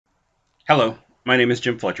Hello, my name is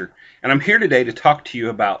Jim Fletcher, and I'm here today to talk to you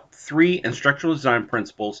about 3 instructional design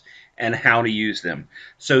principles and how to use them.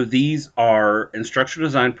 So these are instructional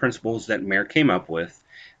design principles that Mayor came up with.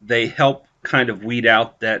 They help kind of weed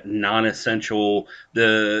out that non-essential,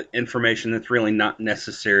 the information that's really not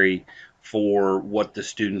necessary for what the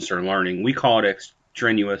students are learning. We call it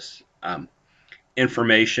extraneous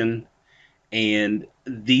information, and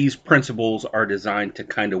these principles are designed to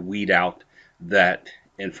kind of weed out that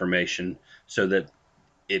information so that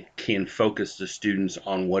it can focus the students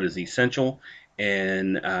on what is essential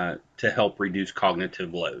and to help reduce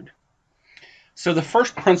cognitive load. So the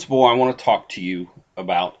first principle I want to talk to you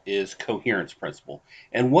about is coherence principle.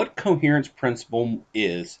 And what coherence principle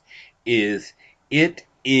is it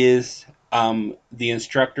is the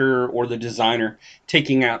instructor or the designer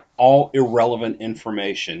taking out all irrelevant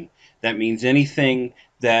information. That means anything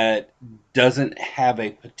that doesn't have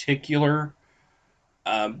a particular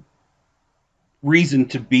um, reason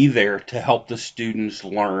to be there to help the students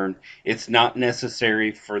learn. It's not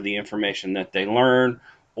necessary for the information that they learn,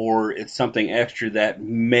 or it's something extra that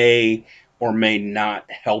may or may not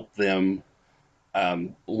help them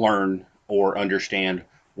learn or understand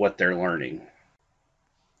what they're learning.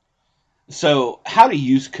 So, how to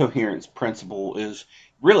use coherence principle is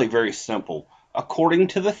really very simple. According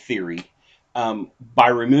to the theory, by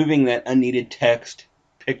removing that unneeded text,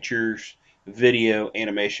 pictures, video,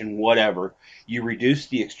 animation, whatever, you reduce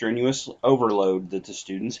the extraneous overload that the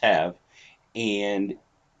students have, and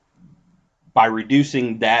by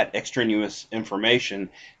reducing that extraneous information,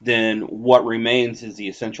 then what remains is the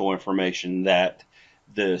essential information that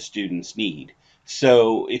the students need.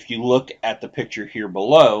 So if you look at the picture here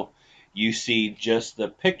below, you see just the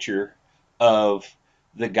picture of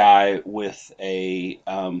the guy with a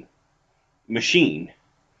machine.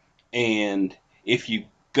 And if you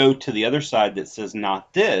go to the other side that says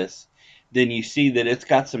not this, then you see that it's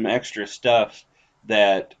got some extra stuff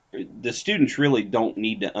that the students really don't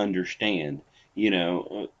need to understand. You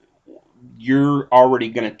know, you're already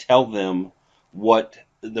going to tell them what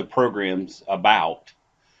the program's about,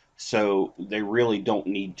 so they really don't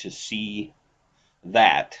need to see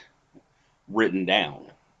that written down.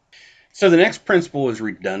 So the next principle is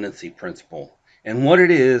redundancy principle. And what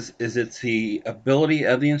it is it's the ability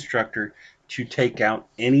of the instructor to take out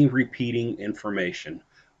any repeating information,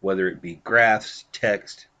 whether it be graphs,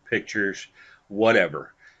 text, pictures,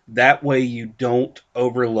 whatever. That way you don't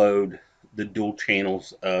overload the dual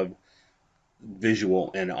channels of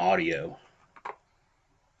visual and audio.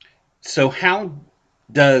 So how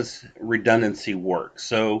does redundancy work?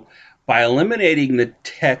 So by eliminating the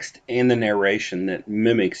text and the narration that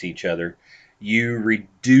mimics each other, you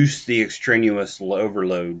reduce the extraneous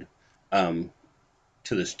overload um,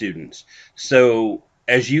 to the students. So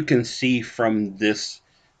as you can see from this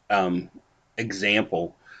um,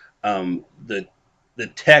 example, the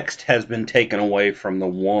text has been taken away from the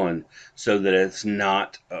one so that it's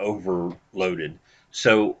not overloaded.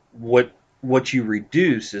 So what you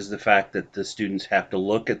reduce is the fact that the students have to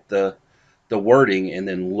look at the wording and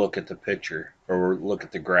then look at the picture or look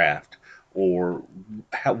at the graph or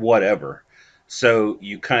whatever. So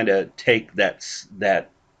you kind of take that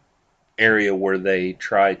area where they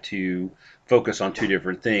try to focus on two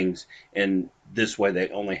different things, and this way they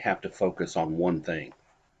only have to focus on one thing.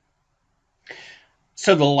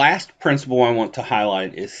 So the last principle I want to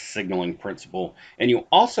highlight is signaling principle, and you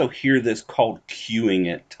also hear this called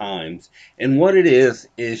cueing at times. And what it is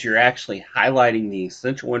you're actually highlighting the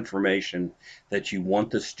essential information that you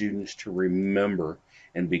want the students to remember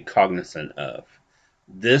and be cognizant of.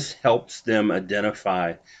 This helps them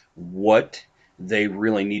identify what they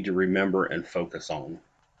really need to remember and focus on.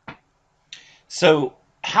 So,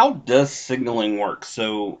 how does signaling work?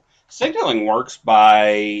 So, signaling works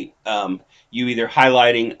by you either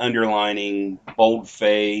highlighting, underlining,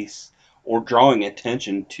 boldface, or drawing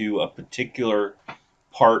attention to a particular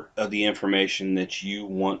part of the information that you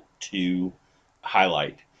want to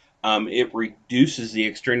highlight. It reduces the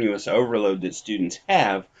extraneous overload that students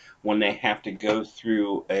have when they have to go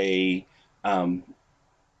through a um,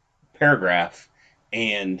 paragraph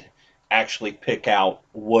and actually pick out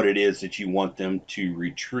what it is that you want them to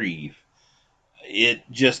retrieve. It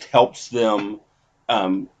just helps them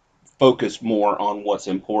um, focus more on what's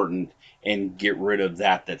important and get rid of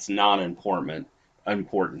that's not important.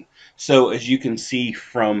 So as you can see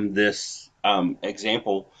from this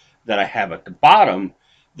example that I have at the bottom,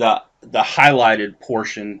 the highlighted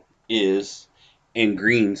portion is in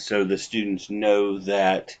green, so the students know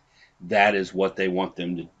that that is what they want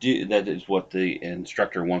them to do. That is what the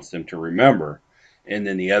instructor wants them to remember. and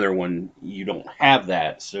then the other one you don't have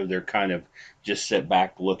that, so they're kind of just sit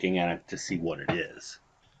back looking at it to see what it is.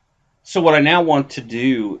 So what I now want to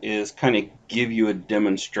do is kind of give you a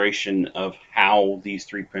demonstration of how these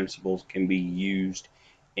three principles can be used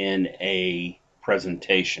in a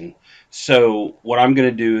presentation. So what I'm going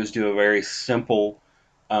to do is do a very simple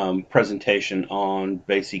presentation on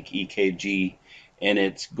basic EKG, and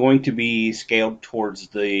it's going to be scaled towards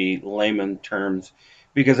the layman terms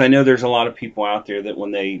because I know there's a lot of people out there that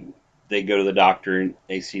when they go to the doctor and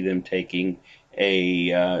they see them taking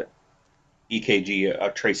a EKG,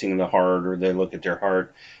 a tracing of the heart, or they look at their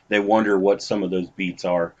heart, they wonder what some of those beats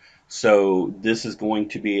are. So this is going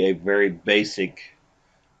to be a very basic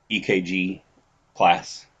EKG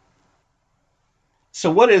class.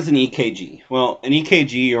 So what is an EKG? Well, an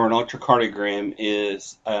EKG or an electrocardiogram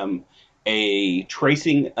is a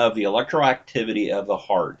tracing of the electroactivity of the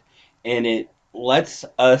heart, and it lets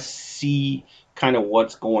us see kind of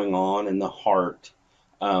what's going on in the heart.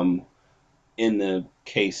 In the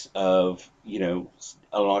case of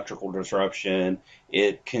electrical disruption,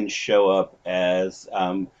 it can show up as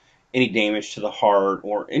any damage to the heart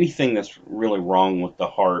or anything that's really wrong with the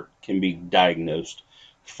heart can be diagnosed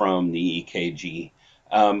from the EKG.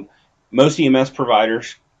 Um, Most EMS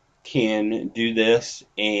providers can do this,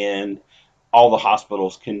 and all the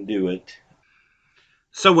hospitals can do it.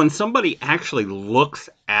 So when somebody actually looks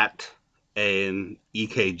at an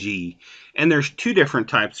EKG, and there's two different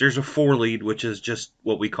types. There's a 4 lead, which is just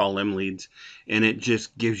what we call M leads, and it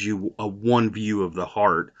just gives you a one view of the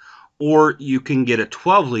heart. Or you can get a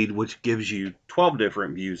 12 lead, which gives you 12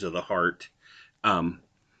 different views of the heart. Um,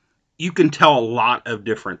 you can tell a lot of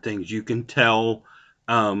different things. You can tell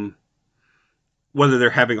whether they're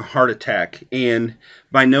having a heart attack. And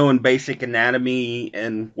by knowing basic anatomy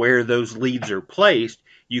and where those leads are placed,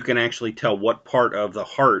 you can actually tell what part of the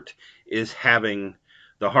heart is having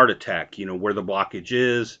the heart attack, where the blockage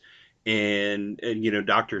is. And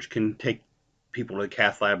doctors can take people to the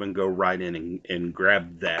cath lab and go right in and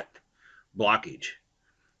grab that blockage.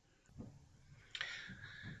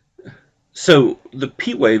 So the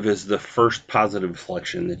P wave is the first positive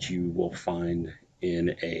inflection that you will find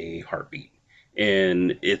in a heartbeat.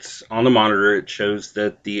 And it's on the monitor. It shows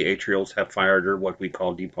that the atrials have fired, or what we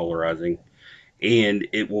call depolarizing. And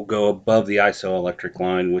it will go above the isoelectric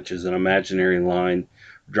line, which is an imaginary line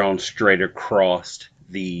drawn straight across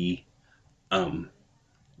the bottom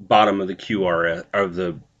of the QRS, of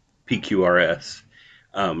the PQRS,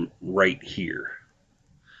 right here.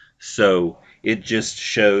 So it just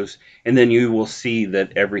shows, and then you will see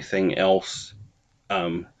that everything else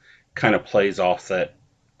um, kind of plays off that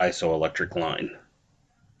isoelectric line.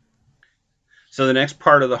 So the next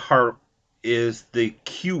part of the heart is the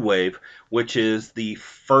Q wave, which is the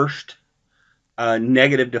first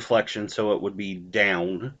negative deflection. So it would be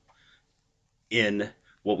down in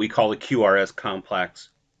what we call the QRS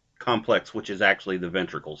complex, which is actually the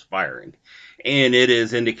ventricles firing. And it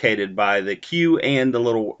is indicated by the Q and the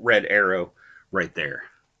little red arrow right there.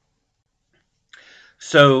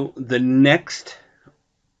 So the next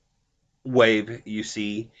wave you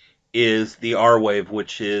see is the R wave,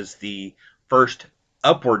 which is the first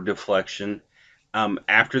upward deflection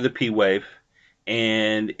after the P wave,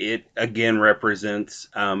 and it again represents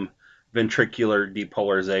ventricular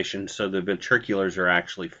depolarization. So the ventriculars are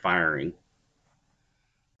actually firing.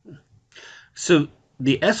 So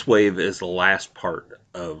the S wave is the last part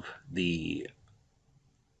of the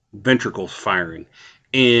ventricles firing.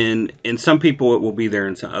 And in some people it will be there,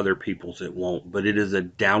 and some other people's it won't. But it is a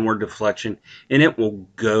downward deflection, and it will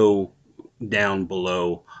go down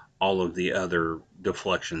below all of the other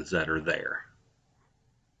deflections that are there.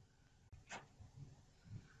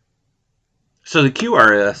 So the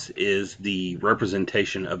QRS is the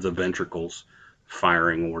representation of the ventricles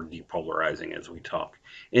firing or depolarizing as we talk.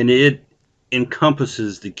 And it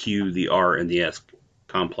encompasses the Q, the R, and the S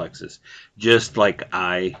complexes, just like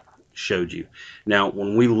I showed you. Now,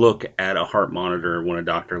 when we look at a heart monitor, when a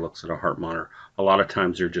doctor looks at a heart monitor, a lot of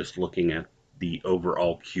times they're just looking at the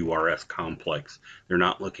overall QRS complex. They're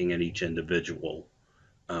not looking at each individual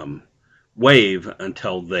um, wave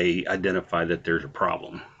until they identify that there's a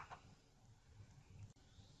problem.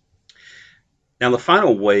 Now, the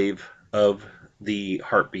final wave of the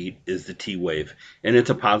heartbeat is the T wave, and it's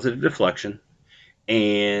a positive deflection,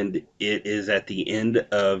 and it is at the end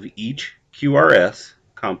of each QRS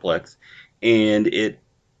complex, and it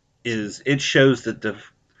shows that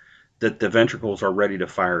the ventricles are ready to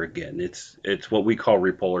fire again. It's what we call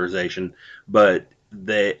repolarization, but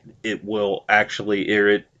that it will actually, or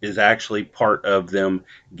it is actually part of them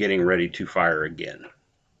getting ready to fire again.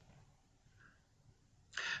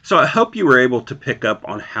 So I hope you were able to pick up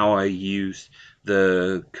on how I used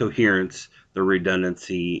the coherence, the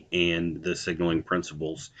redundancy, and the signaling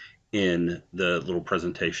principles in the little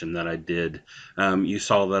presentation that I did. You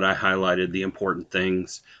saw that I highlighted the important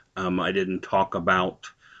things. I didn't talk about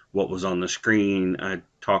what was on the screen. I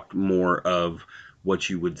talked more of what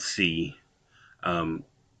you would see. Um,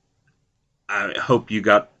 I hope you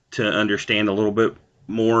got to understand a little bit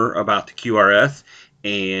more about the QRS,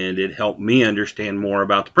 and it helped me understand more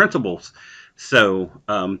about the principles. So,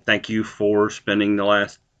 thank you for spending the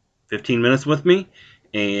last 15 minutes with me,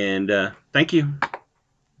 and thank you.